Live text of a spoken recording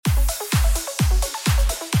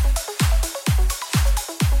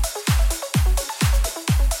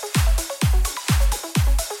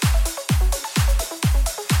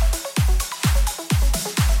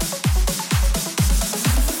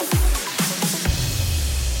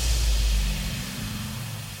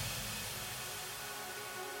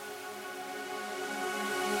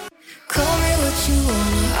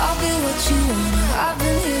I'll be what you wanna. I've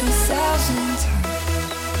been here 1,000 times.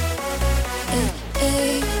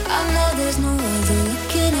 Hey, I know there's no other.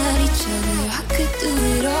 Looking at each other, I could do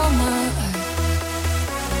it all my life.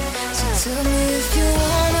 So tell me if you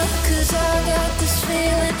wanna, 'cause I got this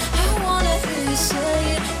feeling. I wanna hear you say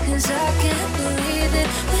it, 'cause I can't believe it.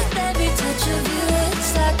 With every touch of you,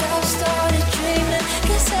 it's like I've started dreaming.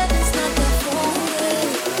 'Cause heaven's not that far away.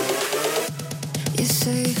 You're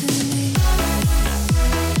saving me.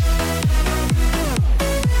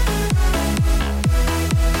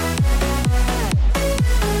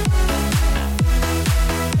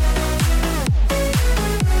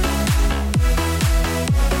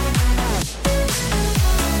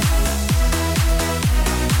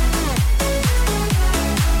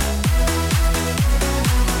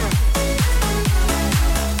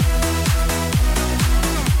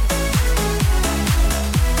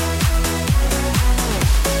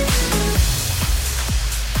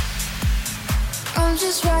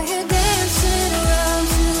 Just right here dancing around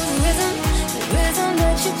to the rhythm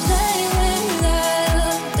that you play when you light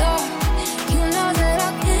up the dark. You know that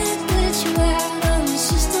I can't let you out of my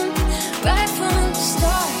system right from the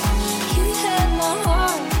start. You had my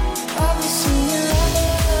heart, I'll be singing la la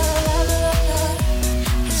la la la la.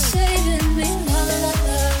 You're saving me la la la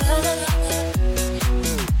la la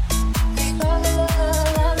la la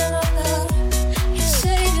la la la la. You're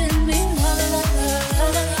saving me la la la la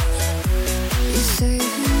la la. You're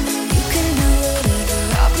saving me. You can do whatever.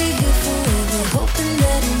 I'll be here forever, hoping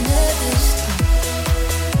that it never stops.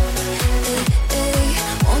 Hey, hey,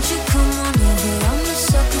 won't you come on over? I'm a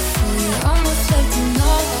sucker for you. I'm reflecting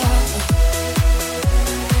all our love.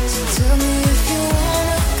 So tell me if you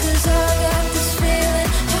wanna, 'cause I got this feeling.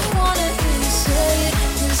 I wanna hear you say it,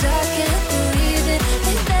 'cause I can't believe it.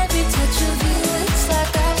 With every touch of you, it's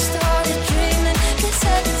like I've started dreaming. 'Cause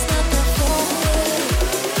heaven's not that far away.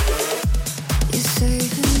 You're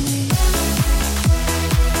saving me.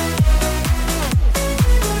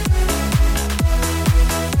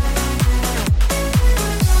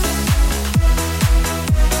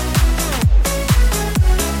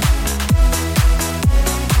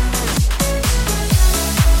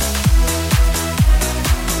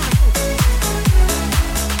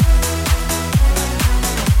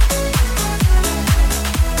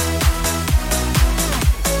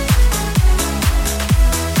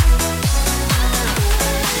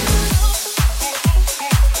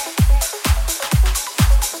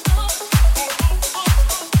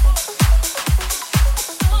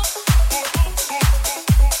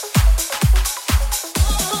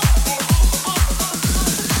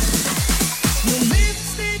 Your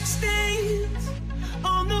lipstick stains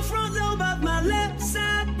on the front lobe of my left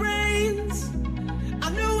side brains. I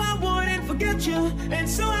knew I wouldn't forget you, and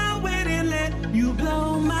so I went and let you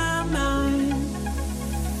blow my mind.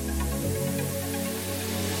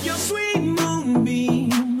 Your sweet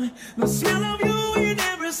moonbeam, the smell of you in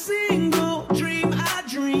every single dream I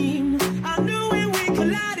dream. I knew when we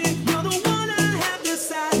collided, you're the one I have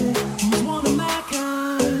decided was one of my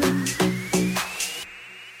kind.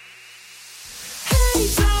 Hey,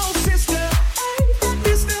 soul sister, hey,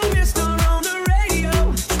 Mr. on the radio,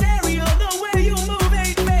 stereo, the way you move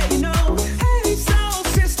ain't fair, you know. Hey, soul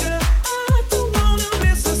sister, I don't wanna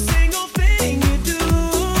miss a single thing you do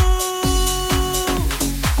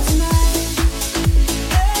tonight.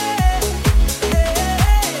 Hey,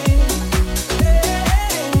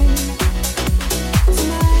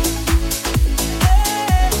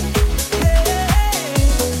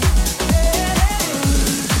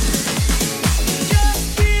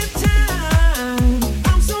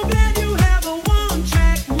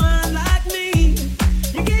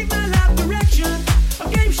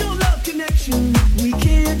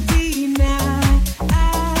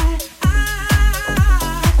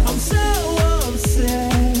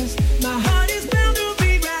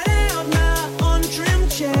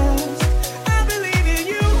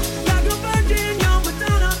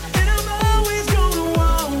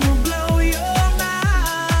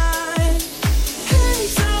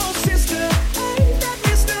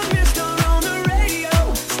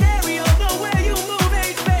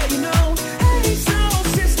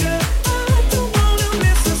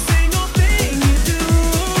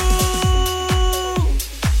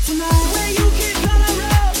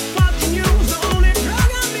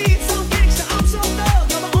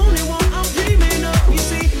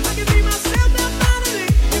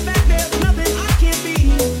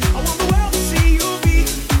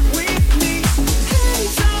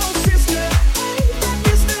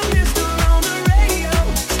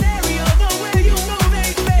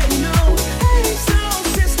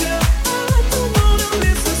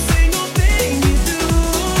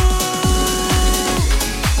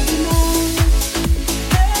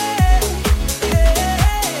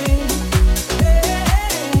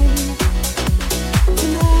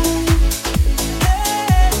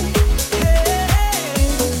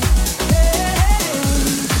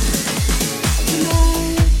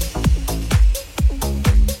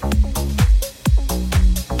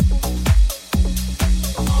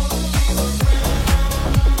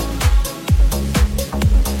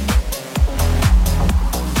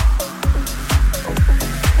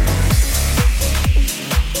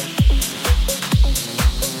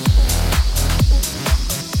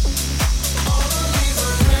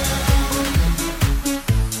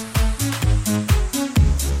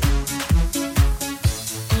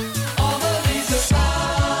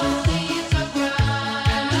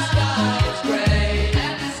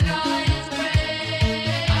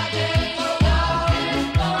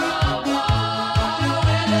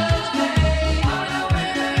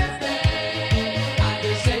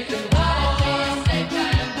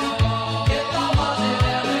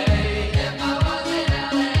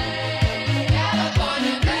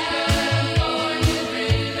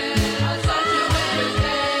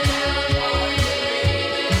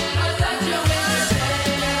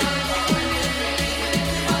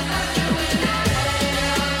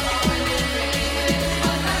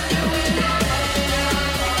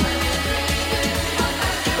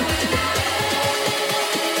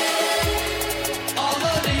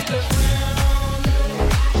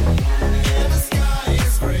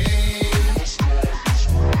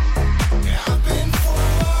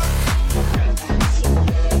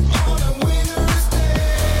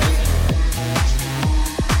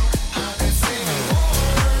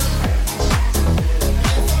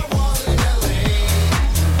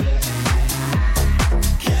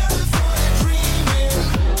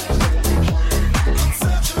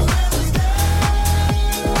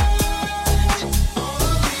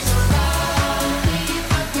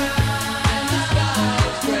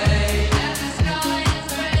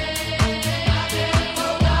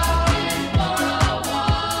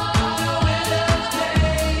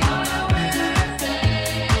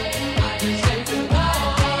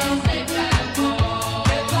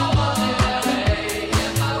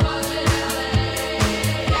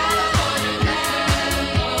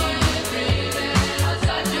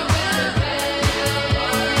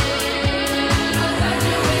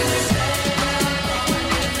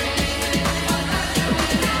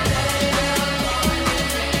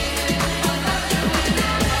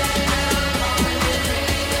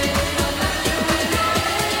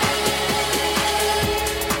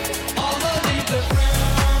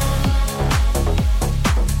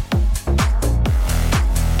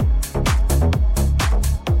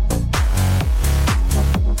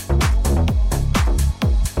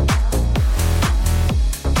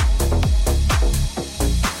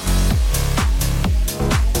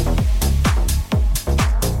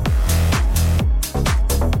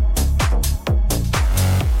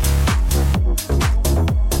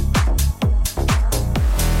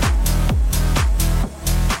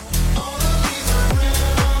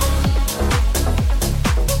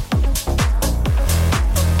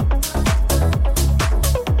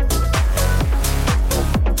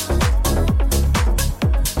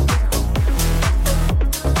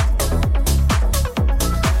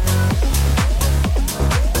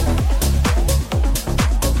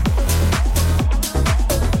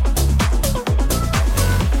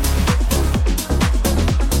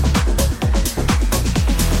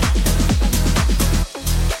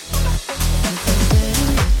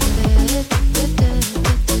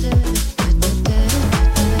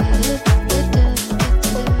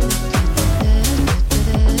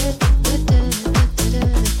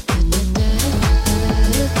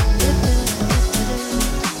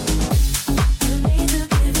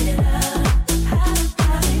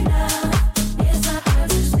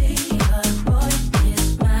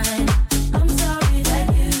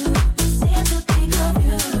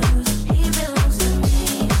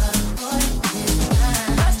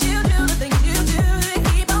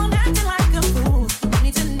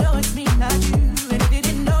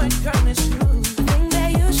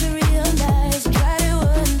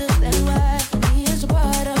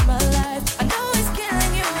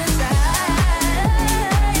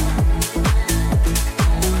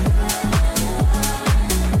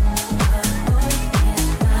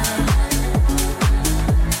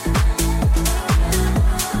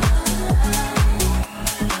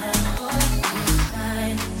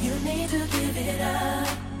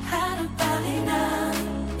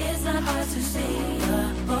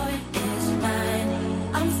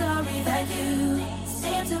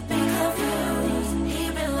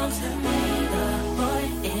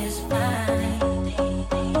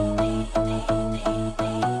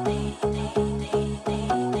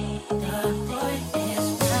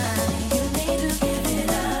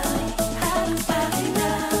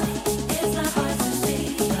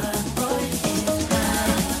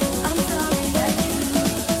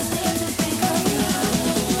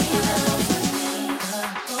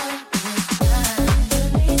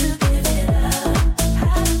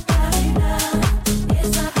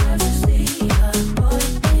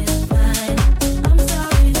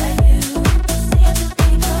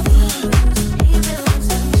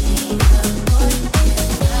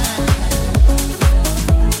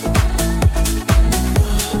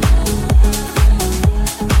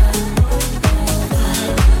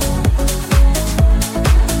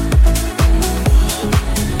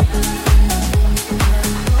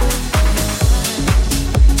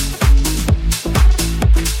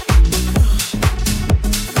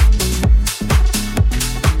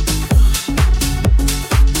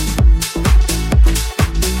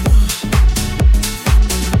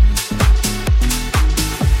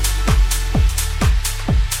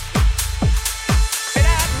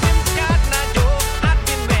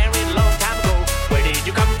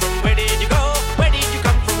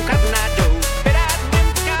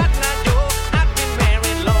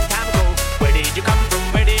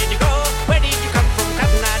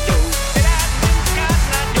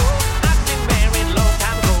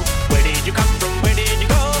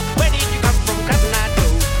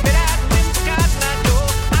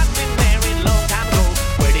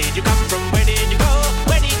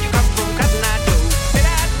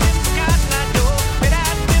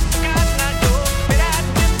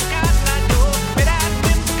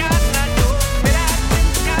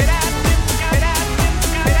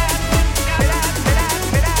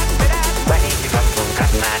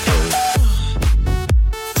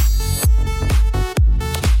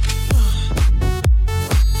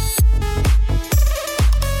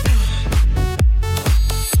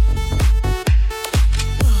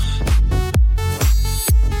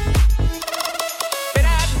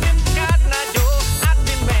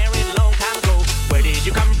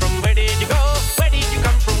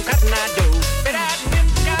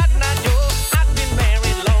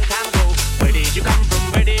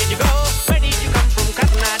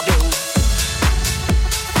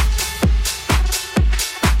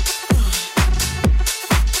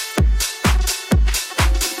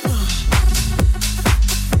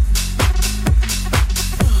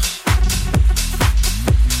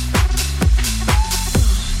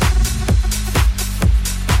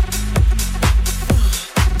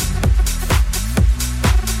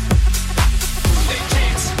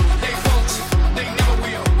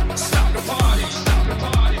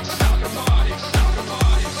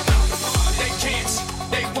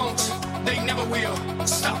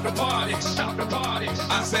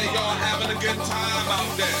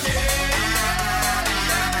 out there.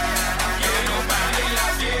 Que no pare la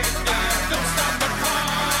fiesta. Don't stop the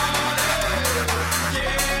party.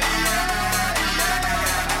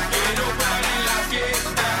 Que no pare la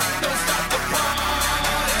fiesta. Don't stop the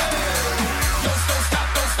party. Don't stop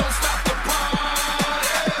the party. Don't stop the party.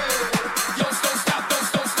 Don't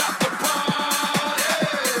stop the party.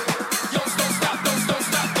 Don't stop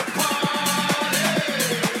the party.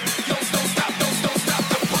 Don't stop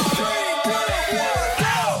the party. 3, 2, 1,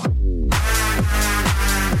 go!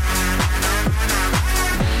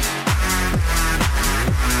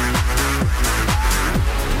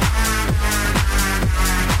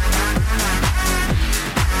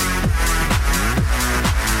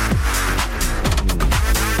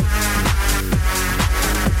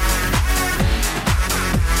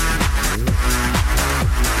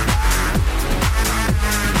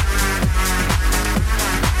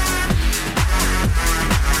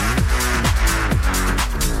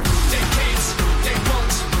 They can't, they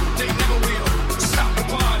won't, they never will stop the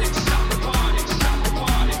party, stop the party, stop the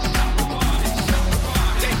party, stop the party, stop the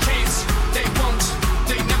party. They can't, they won't,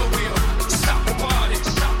 they never will stop the party,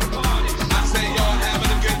 stop the party. I say y'all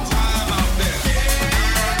having a good time out there.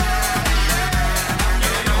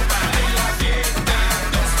 Que no pare la fiesta,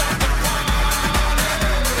 don't stop the party.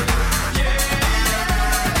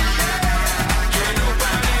 Que no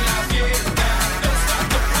pare la fiesta, don't stop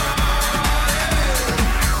the party.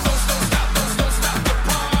 Don't stop the party. Don't stop the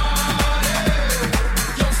party.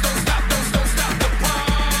 Don't stop the party.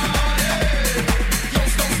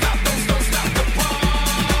 Don't stop the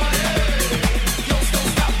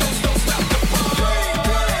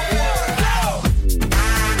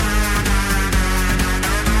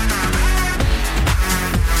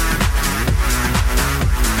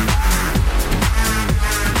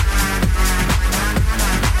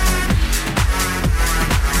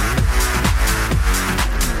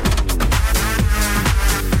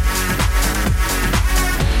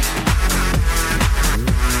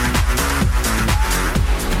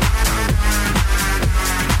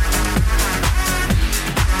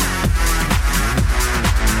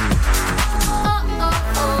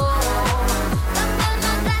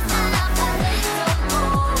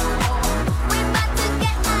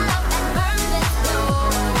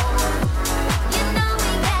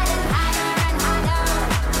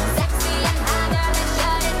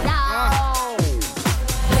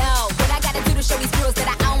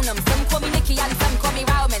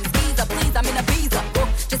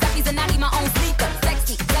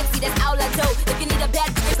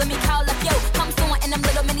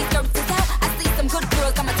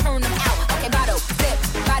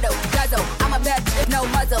no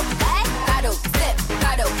muzzle. Bottle, sip,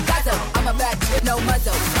 bottle, guzzle. I'm a bad chick, no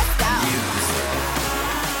muzzle. Let's go.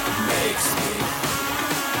 Makes me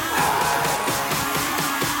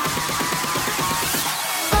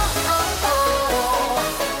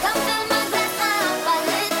Come fill my glass up a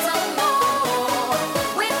little more.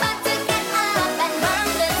 We're about to get up and burn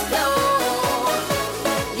this floor.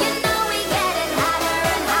 You know we getting hotter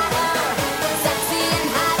and hotter, sexy and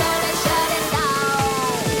hotter. Let's shut it down.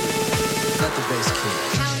 let the bass kick.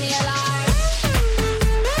 Count the alarm. Count the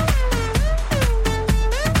alarm.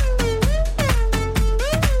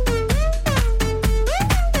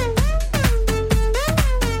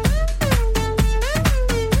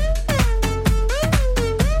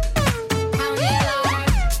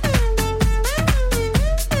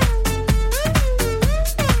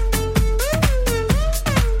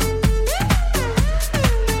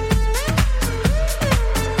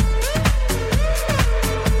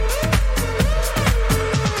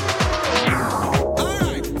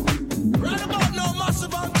 Alright, right about now,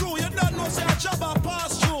 Massive and crew, you don't know say a job a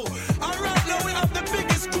pass through. And right now we have the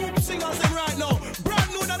biggest group singers in right now. Brand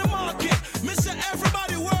new to the market. Me say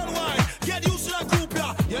everybody worldwide, get used to that group,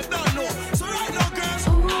 yeah. You don't know. So right now, girls,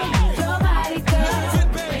 Your body, girl, move it,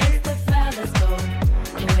 baby. makes the fellas go.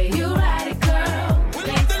 The way you ride it, girl, We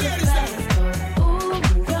makes love the the ladies fellas go. Ooh,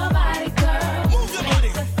 your body, girl, Move your body.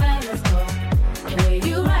 makes the fellas go. The way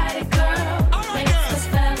you ride it, girl, All right, makes girls. the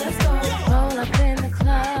fellas go. Yo. Roll up in the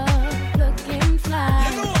club, looking fly.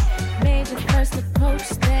 You know. Made your first approach,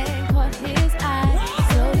 then caught his eye.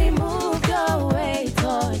 Slowly moved your way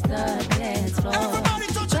towards the dance floor. Everybody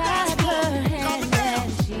touch your dance Grab floor. her Calm hand it down.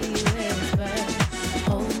 and she whispered,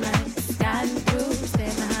 "Hold my sky through,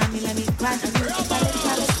 stand behind me, let me grind on you.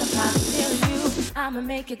 Tell it to pop, feel you. I'ma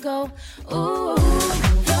make it go. Ooh,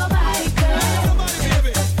 your body, girl, Everybody,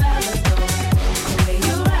 baby. the fellas go. The way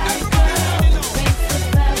you ride, girl, makes the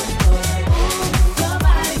fellas go. Ooh, your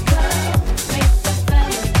body, girl, makes the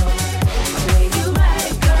fellas go. The way you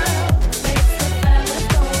ride, girl, makes the fellas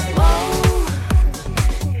go. Whoa.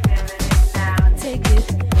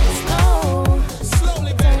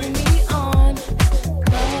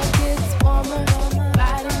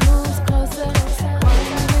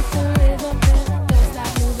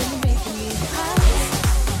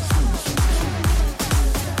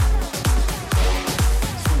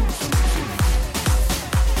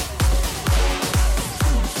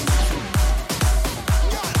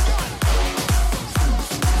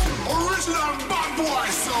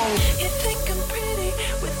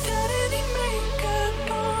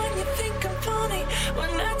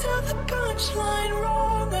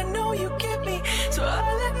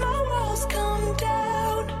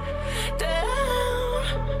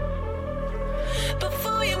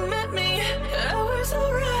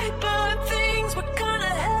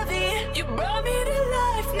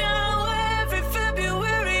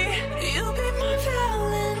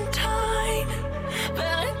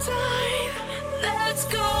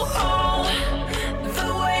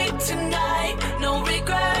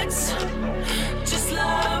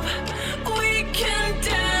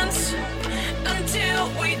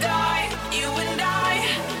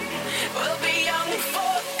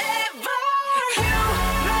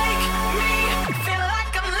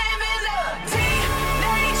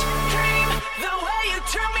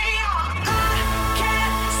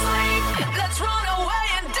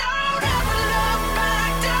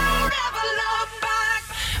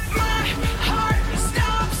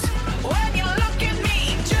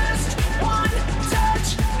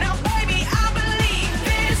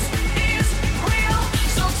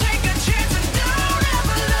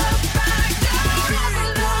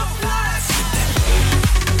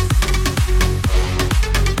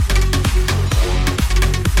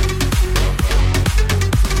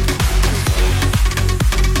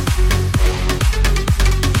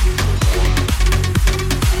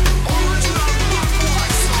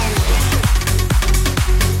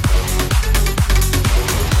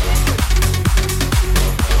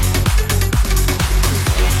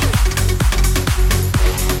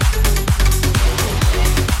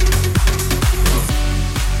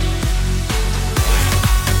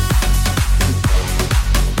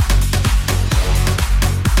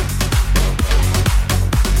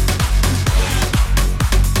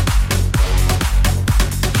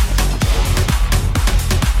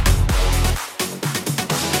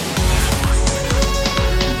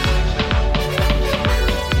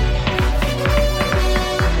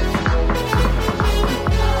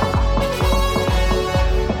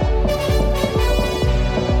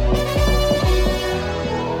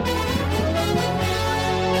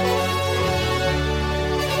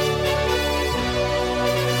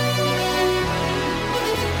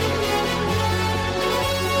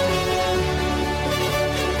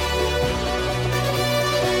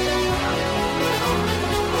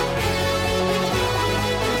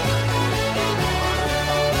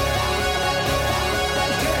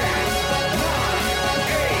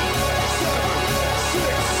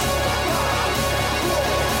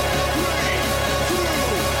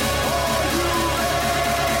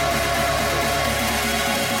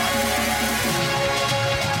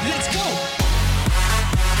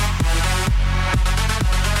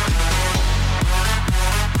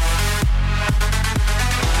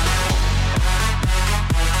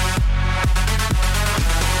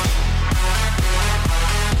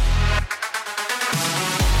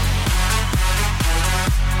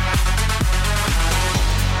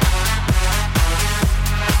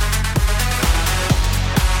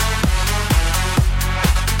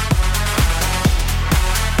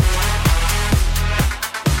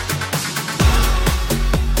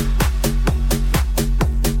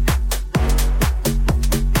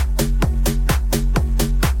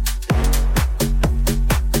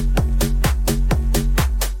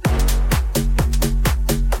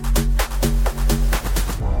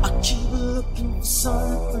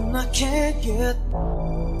 can't get.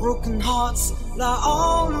 Broken hearts lie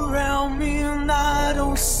all around me, and I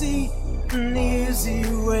don't see an easy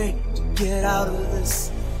way to get out of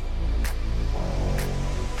this.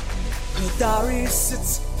 Her diary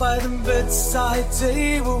sits by the bedside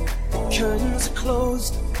table. The curtains are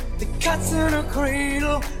closed, the cat's in a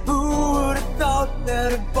cradle. Who would have thought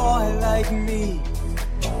that a boy like me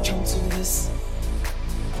could come to this?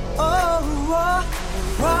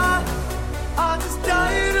 I just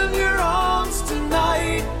died in your arms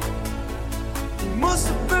tonight. It must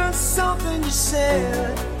have been something you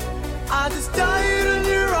said. I just died in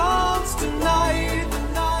your arms tonight,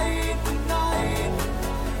 tonight, tonight.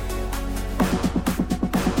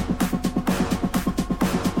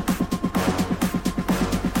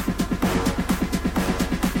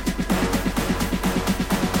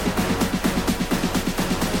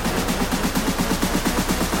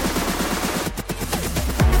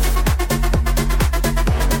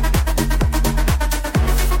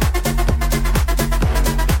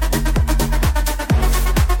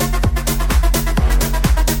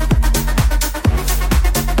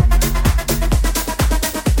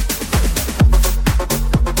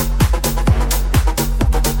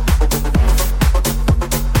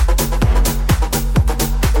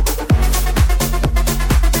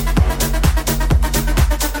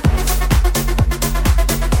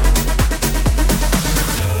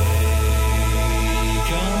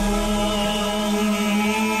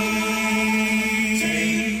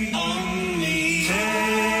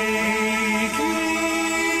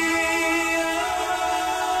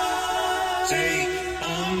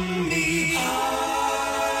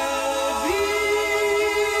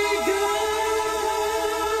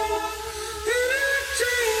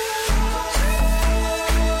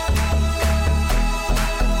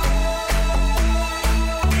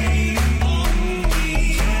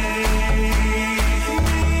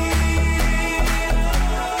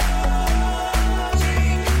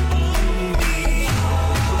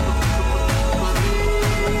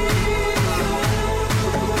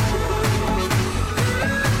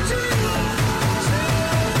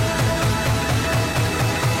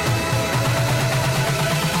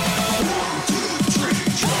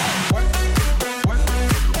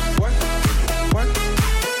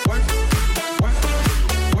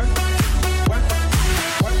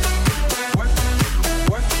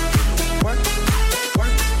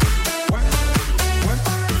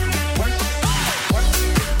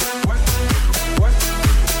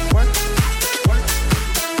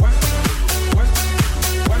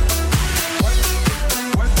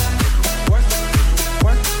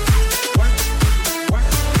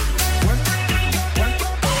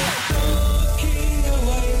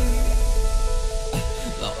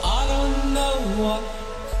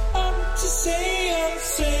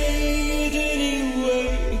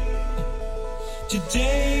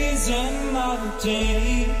 Today's another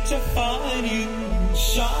day to find you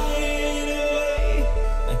shining away.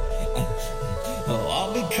 Oh,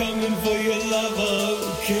 I'll be coming for your love,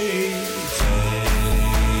 okay?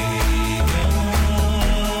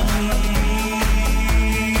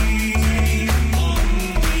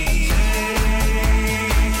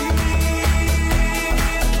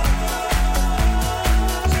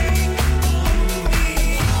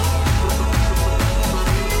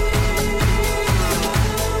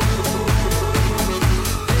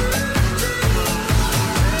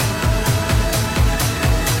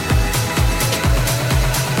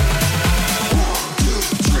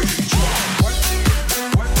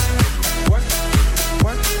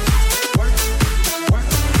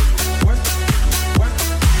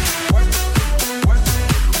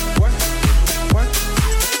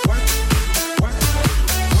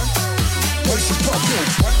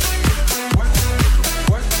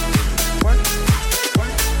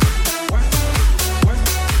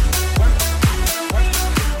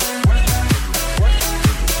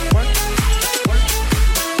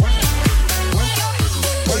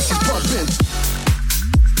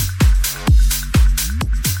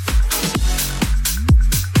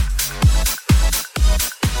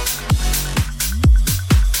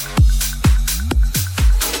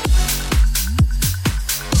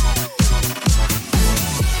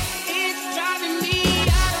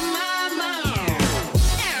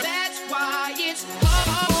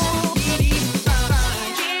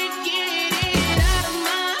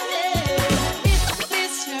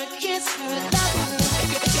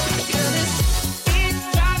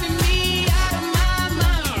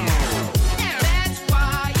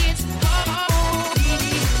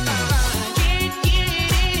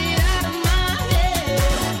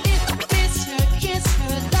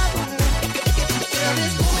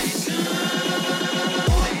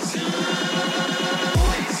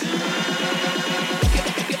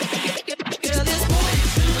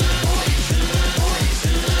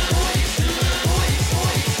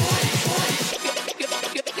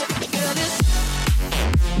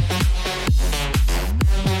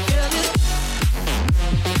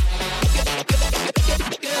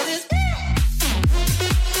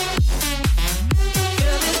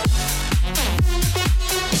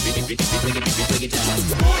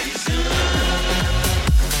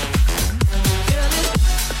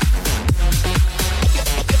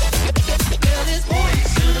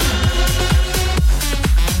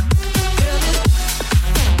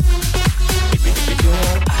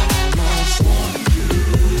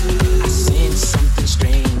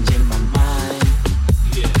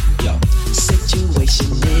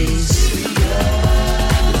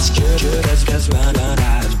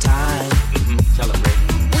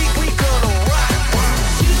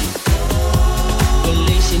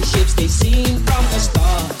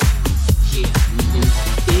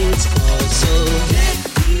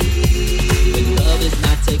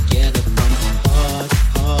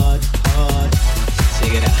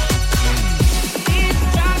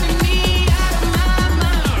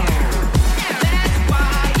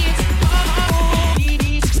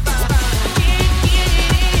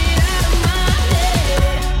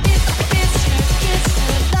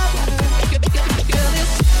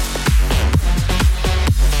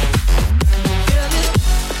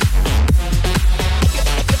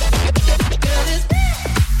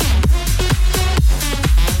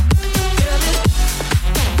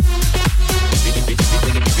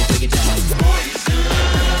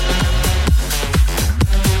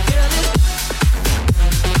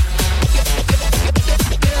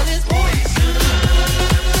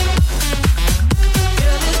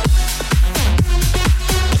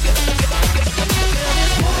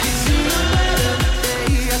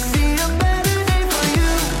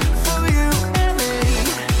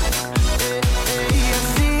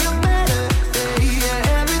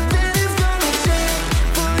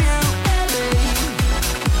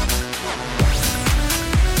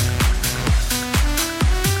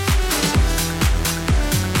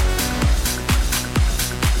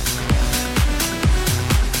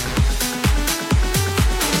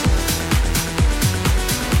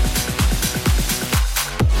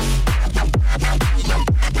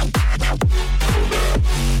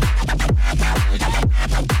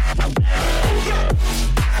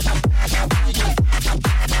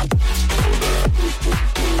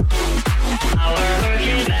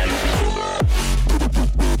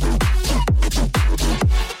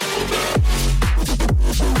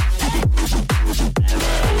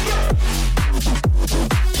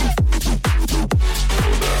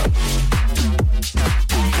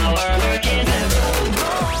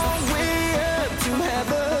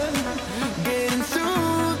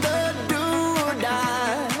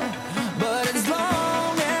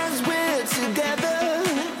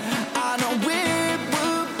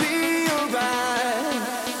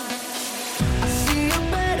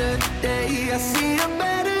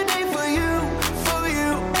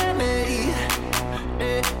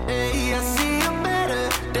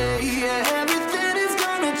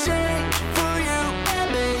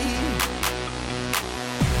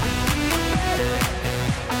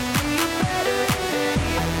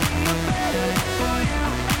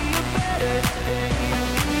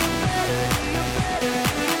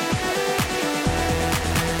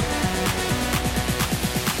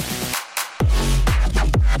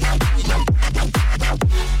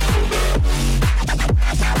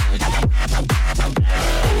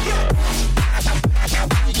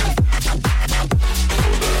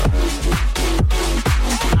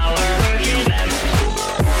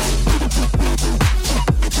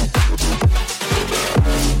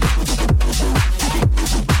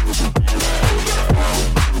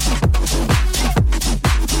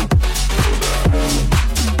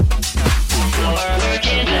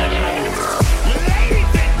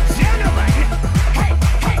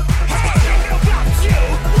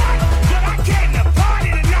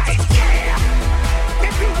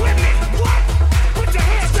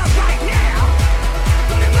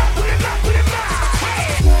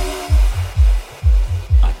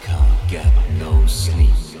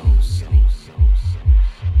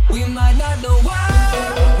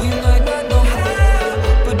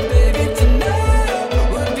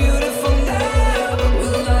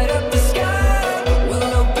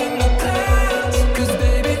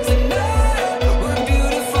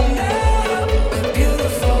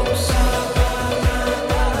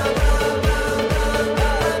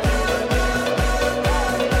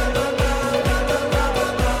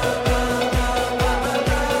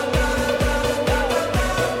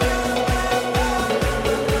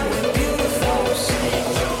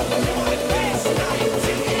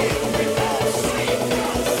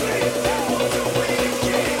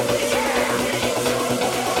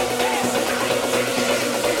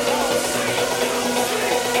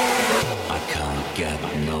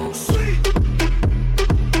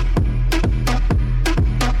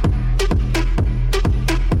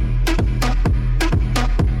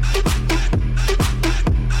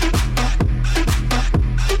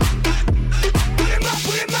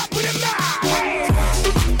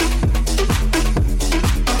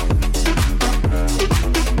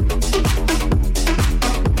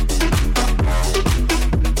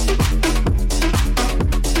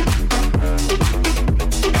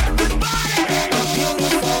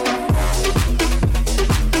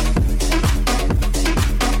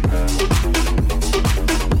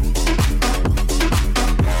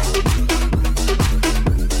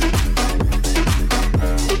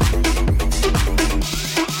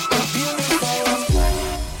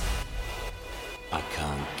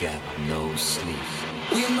 sleep.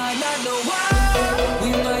 We might not know why, we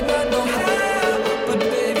might not know how, but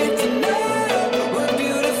baby tonight we're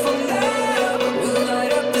beautiful now. We'll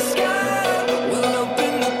light up the sky, we'll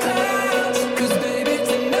open the clouds, 'cause baby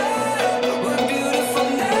tonight we're beautiful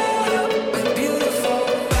now. We're beautiful.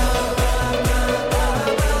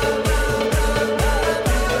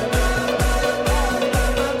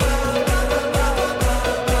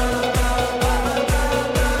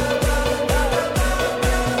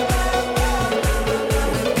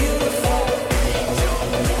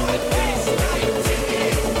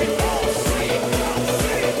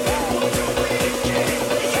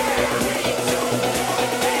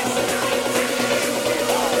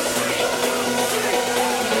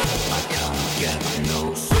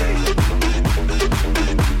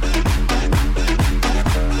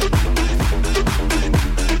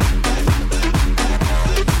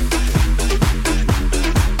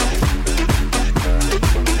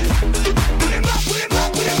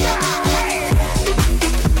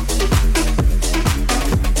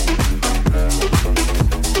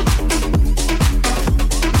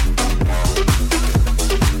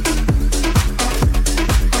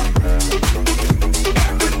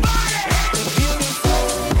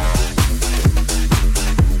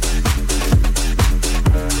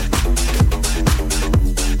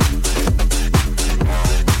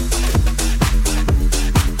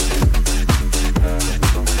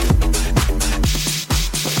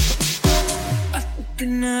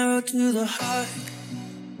 An arrow to the heart.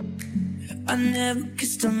 I never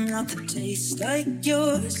kissed a mouth that tastes like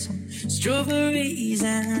yours. Strawberries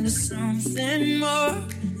and something more.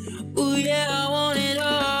 Oh yeah, I want it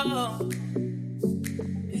all.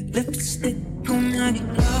 Lipstick on my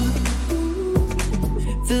guitar.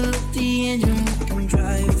 Fill up the engine, we can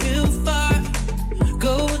drive real far.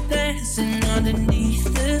 Go dancing underneath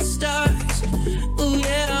the stars. Oh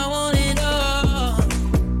yeah, I want it all.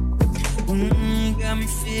 Got me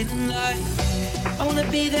feeling like I wanna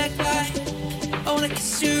be that guy. I wanna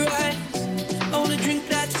kiss your eyes. I wanna drink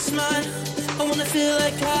that smile. I wanna feel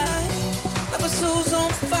like my soul's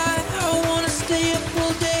on fire. I wanna stay up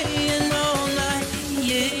all day and all night.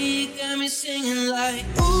 Yeah, you got me singing like,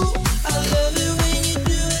 ooh, I love it when you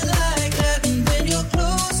do it like that. And when you're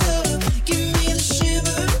closer, give me the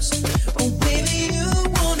shivers. Oh baby, you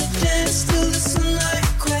wanna dance till the sunlight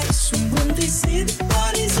cracks. And when they say the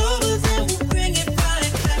party's over, then we'll bring it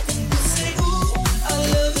right back. And we'll say, ooh, I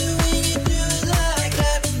love it when you do it like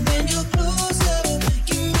that. And when you're closer,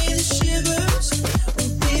 give me the shivers. Oh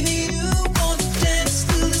baby, you wanna dance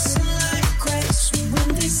till the sunlight cracks. And when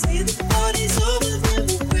they say the party's over, then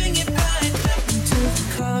we'll bring it right back into the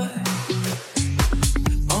car.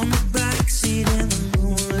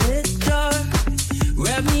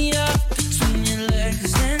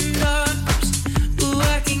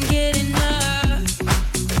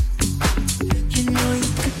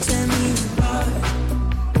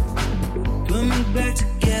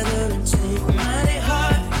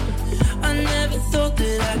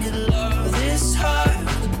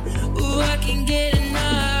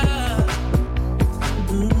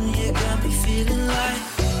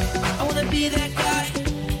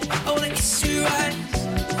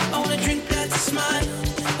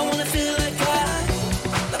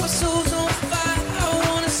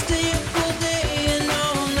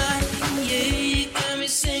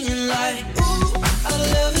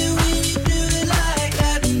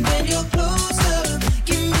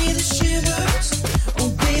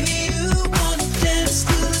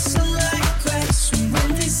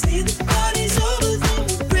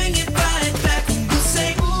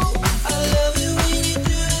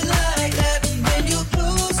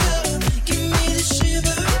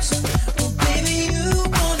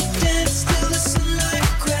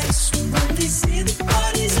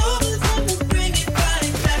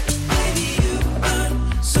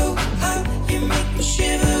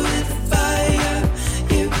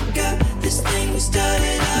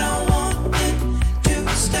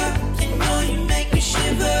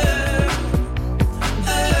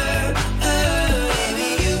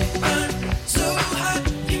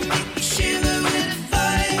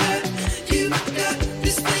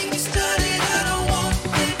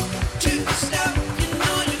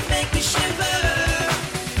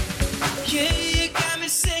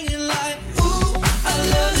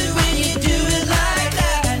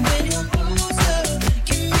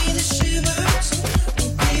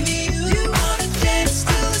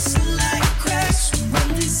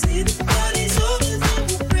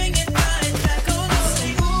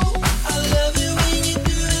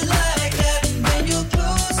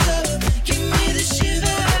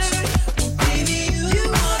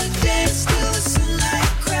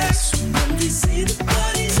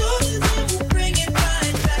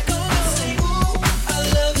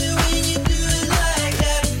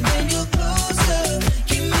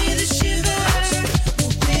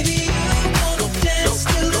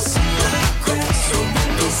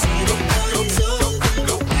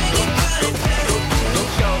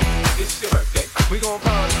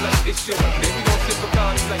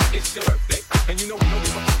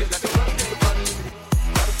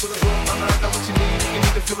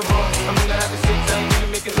 more. I'm in the having sex, I ain't gonna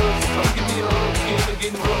make it love. Come give me a hug,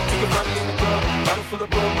 getting rough. You can find me in the club, bottle full of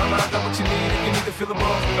bug. Mama, I got what you need, if you need to fill them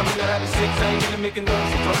up. I'm in the having sex, I ain't gonna make it love.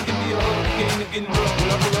 Come give me a hug, getting rough. When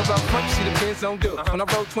I pull up out front, see the Benz on dub. When I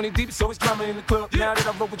roll 20 deep, it's always drama in the club. Now that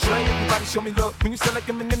I roll with Train, everybody show me love. When you sell like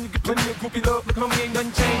Eminem, you get plenty of groupie love. Look, homie, ain't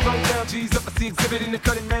nothing changed. Roll down, G's up. I see exhibit in the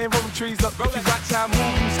cutting, man, rolling trees up. If you watch how I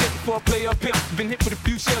move, you skip before I play up here. Been hit with a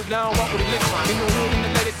few shells, now I walk with a lick. In the hood, in the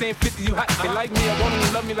ladies saying 50, you hot. They like me, I want them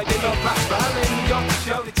to love me like they love rock. But I in New York, for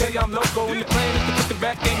show, they tell you I'm loco. In the plane, if you put the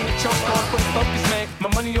back, gave me the choke on. Put the focus, man. My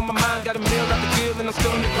money on my mind, got a meal out the deal, and I'm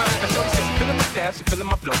still in the grind. I show you, she feeling my style, she feeling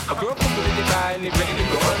my flow. A girl from Billy, they buy, and they ready to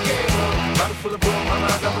go. Yeah, bottle full of bug, mama,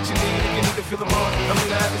 I got what you need, if you need to feel them all. I'm in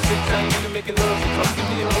the having sex, I ain't into making love. So come give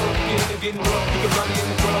me a hug, getting rough. You can find me in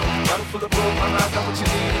the club, bottle full of bug, mama, I got what you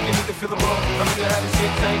need, if you need to feel them all. I'm in the having sex,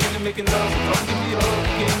 I ain't into making love. So come give me a hug,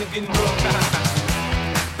 getting rough.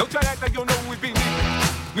 Don't try to act like you don't know who we be, nigga.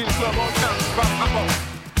 We in the club all the time, I'm off.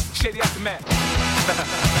 Shady aftermath.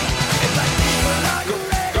 It's like, are you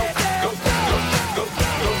ready? Go. It's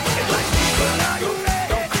like, are you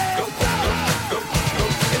ready? Go.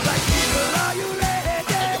 It's like, are you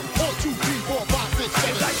ready? 1, 2, 3, 4, 5, 6,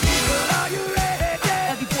 7. It's like, are you ready?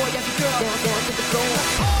 Every boy, every girl, down to the floor.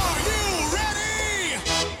 Are you ready?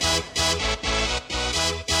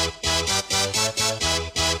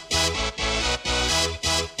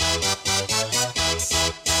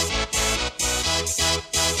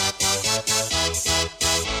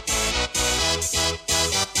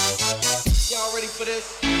 Y'all ready for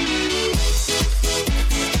this?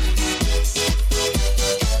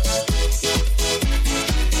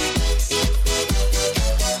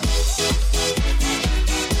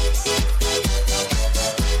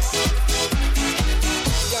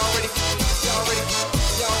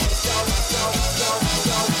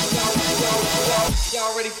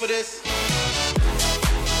 Y'all ready for this?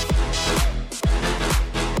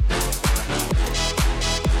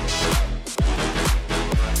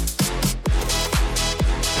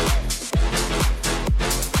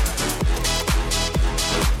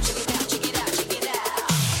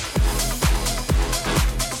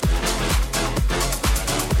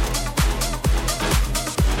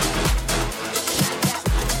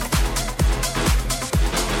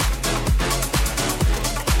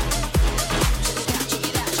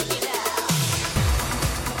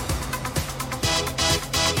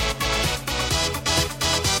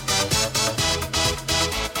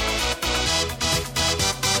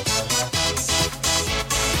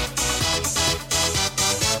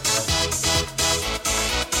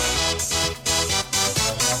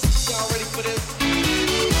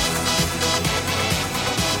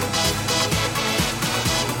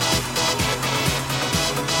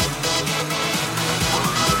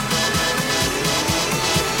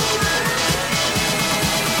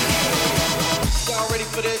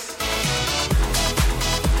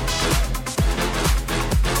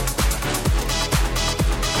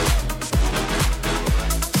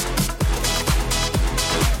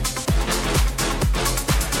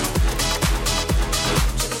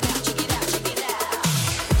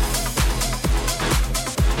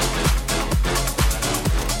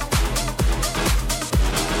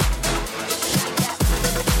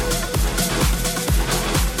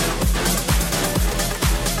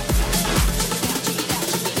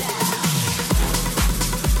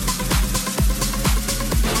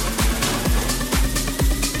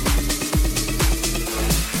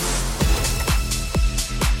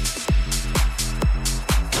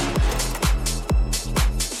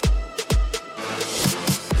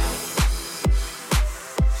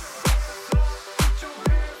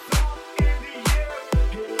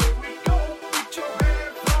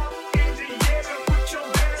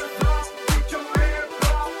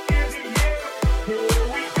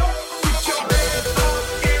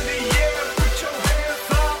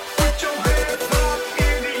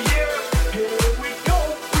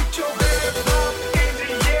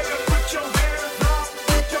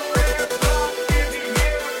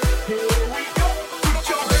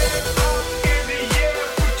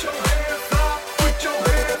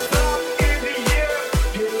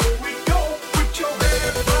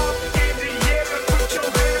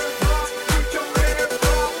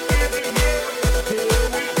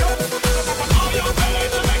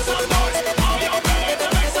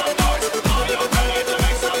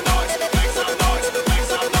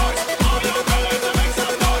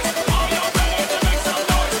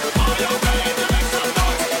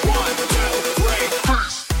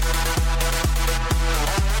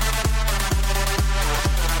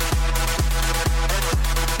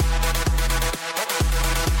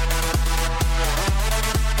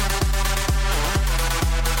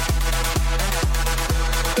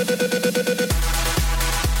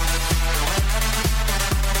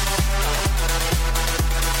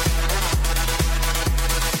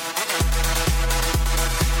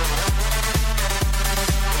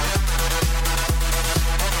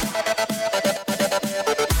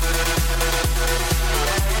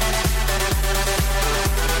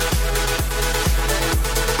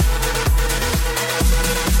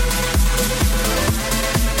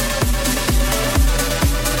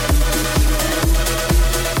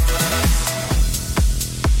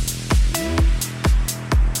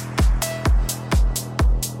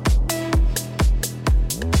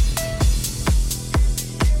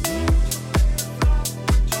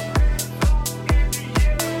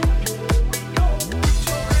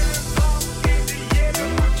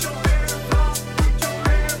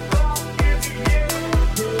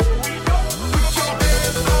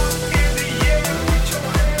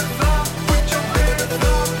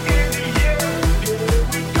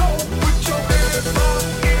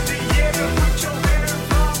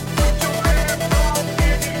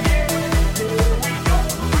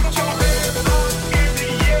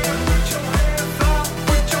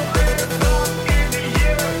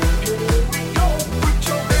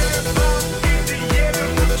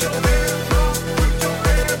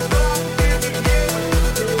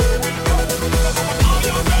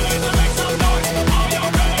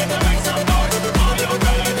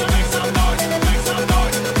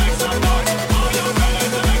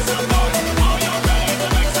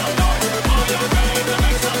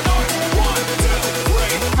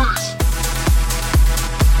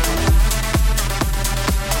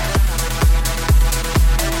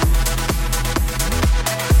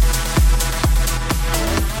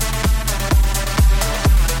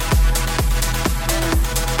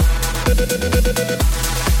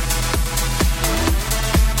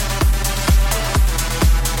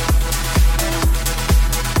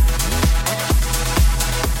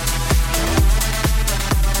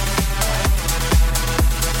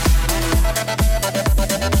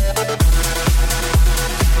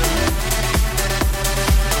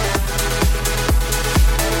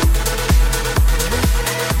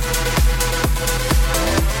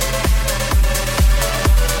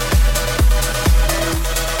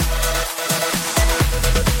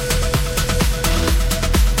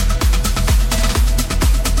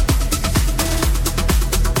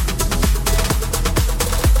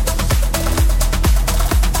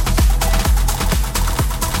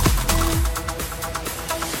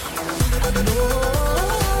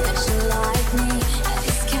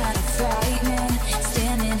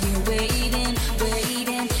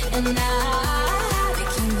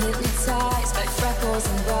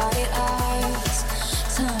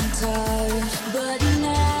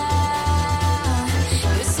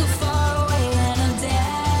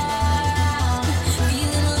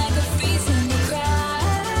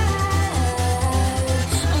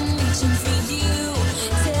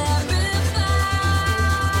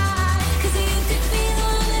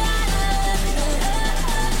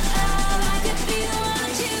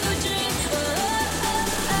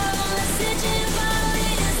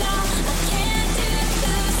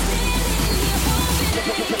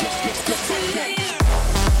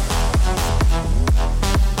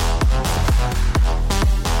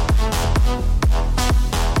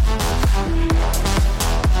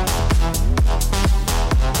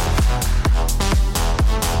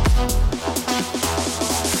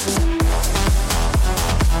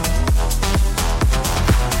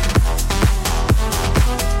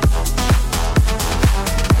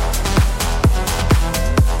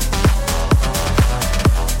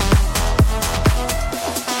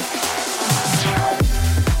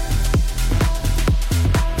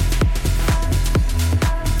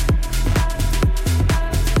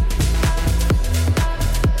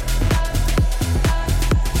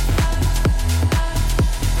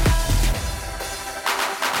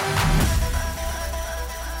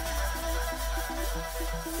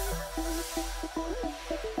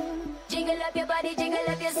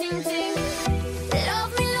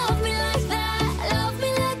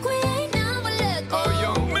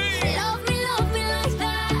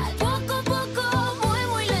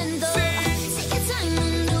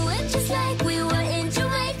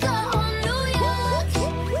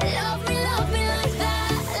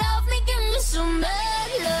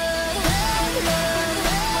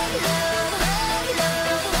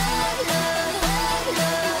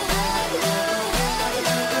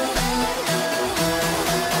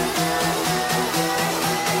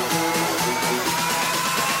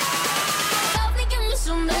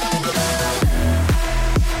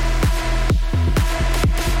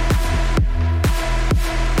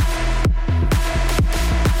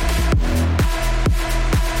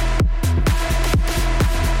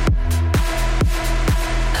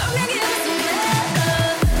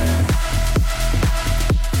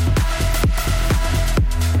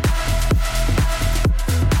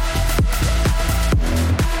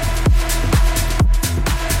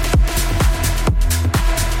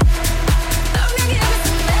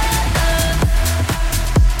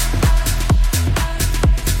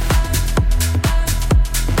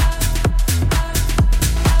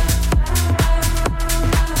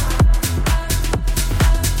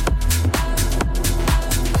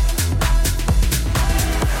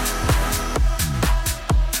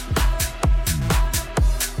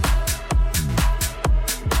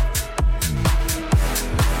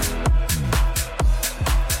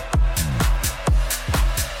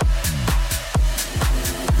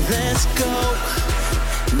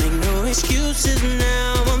 this is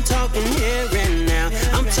now. I'm talking here and now.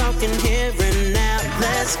 I'm talking here and now.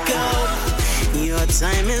 Let's go. Your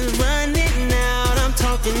time is running out. I'm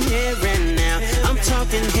talking here and now. I'm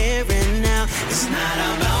talking here and now. It's not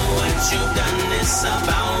about what you've done, it's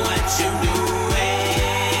about what you're doing.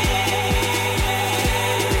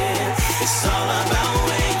 It's all about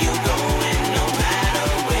where you going, no matter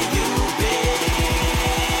where you've been.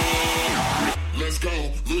 Let's go,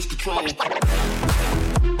 lose control.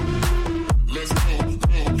 Let's go,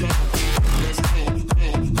 go, go. Let's go,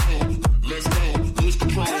 go, go. Let's go, lose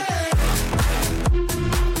control.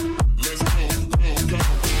 Let's go, go, go.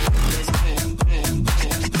 Let's go, go, go.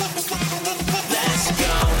 Let's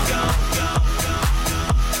go, go, go, go.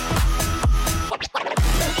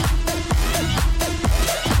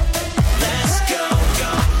 Let's go,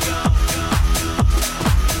 go, go, go.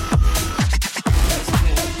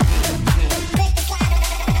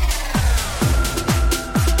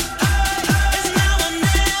 It's now or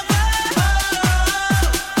never.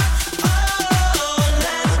 Oh,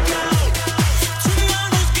 let's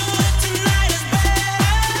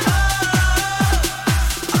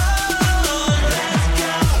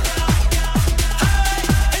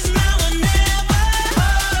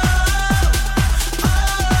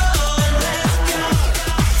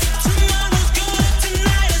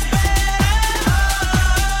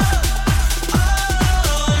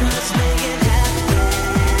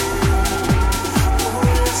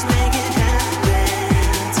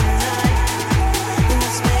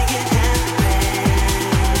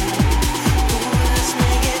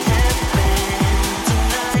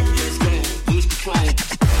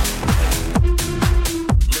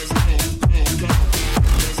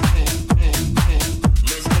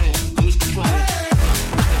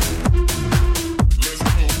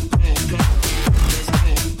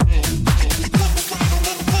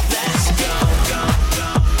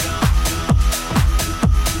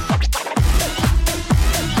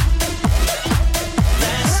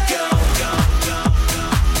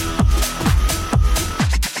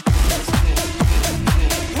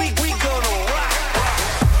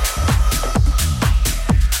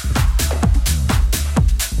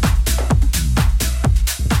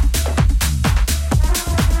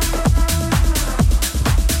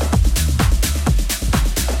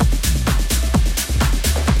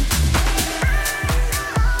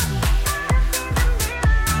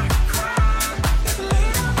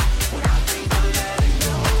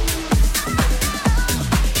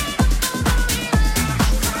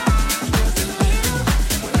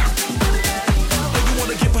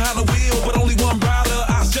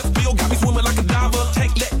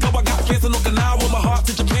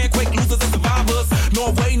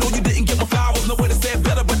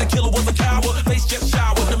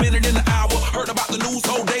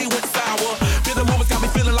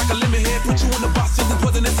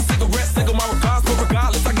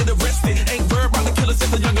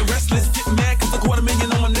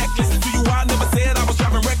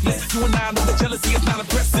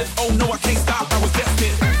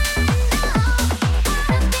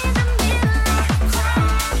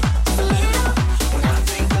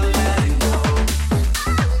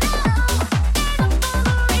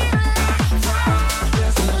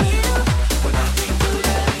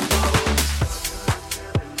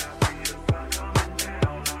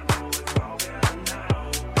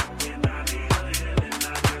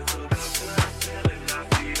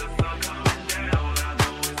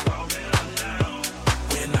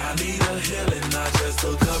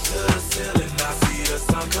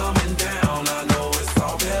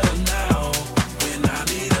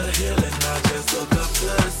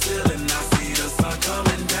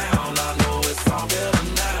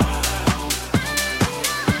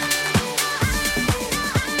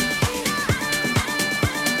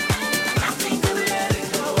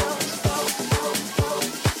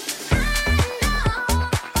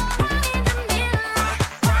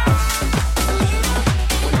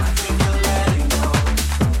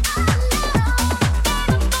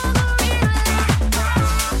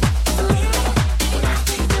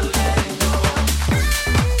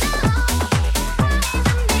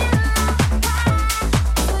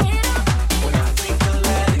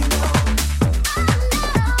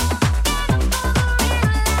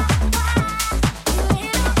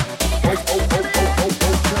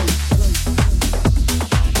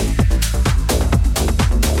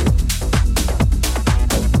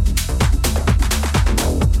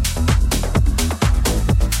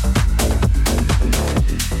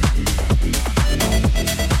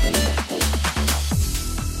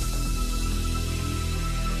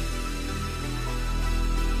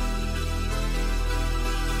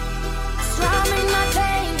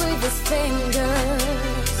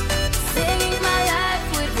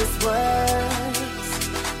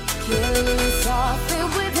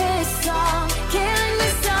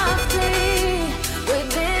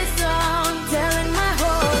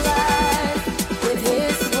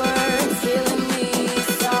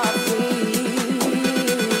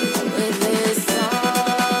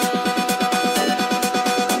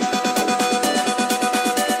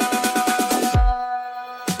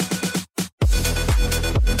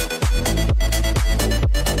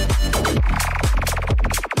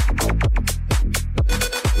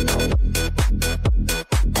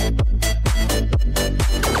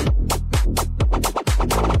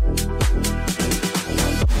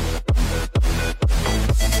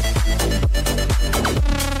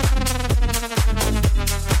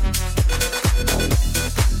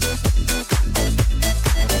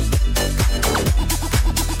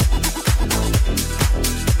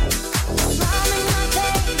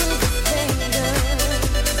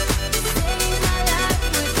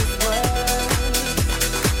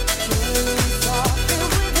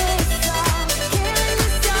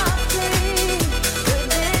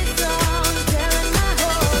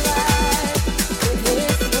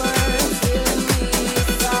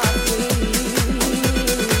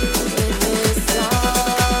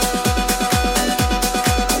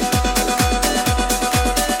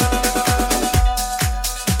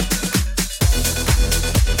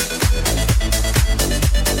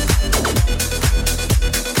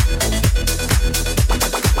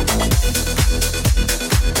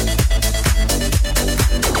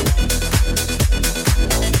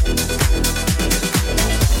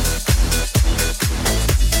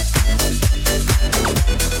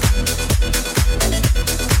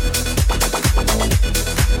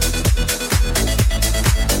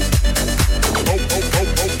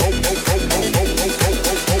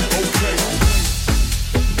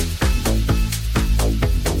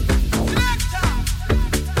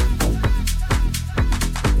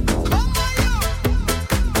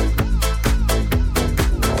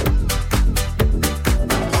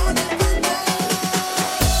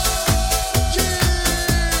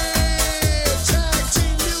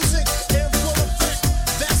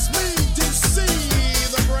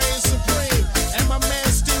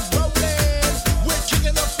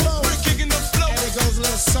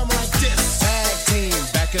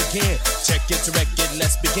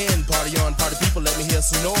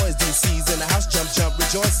noise. DC's in the house, jump, jump,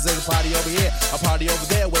 rejoices. There's a party over here, a party over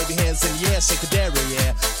there. Wave your hands in the air, shake a dairy,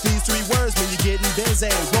 yeah. These three words mean you're getting busy.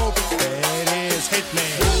 Whoa, there it is, hit me.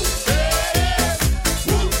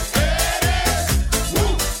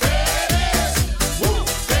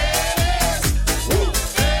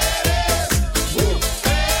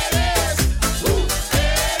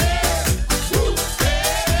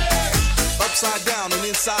 Upside down and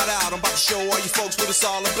inside out, I'm about to show all you folks what it's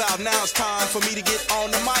all about. Now it's time for me to get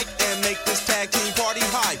on the mic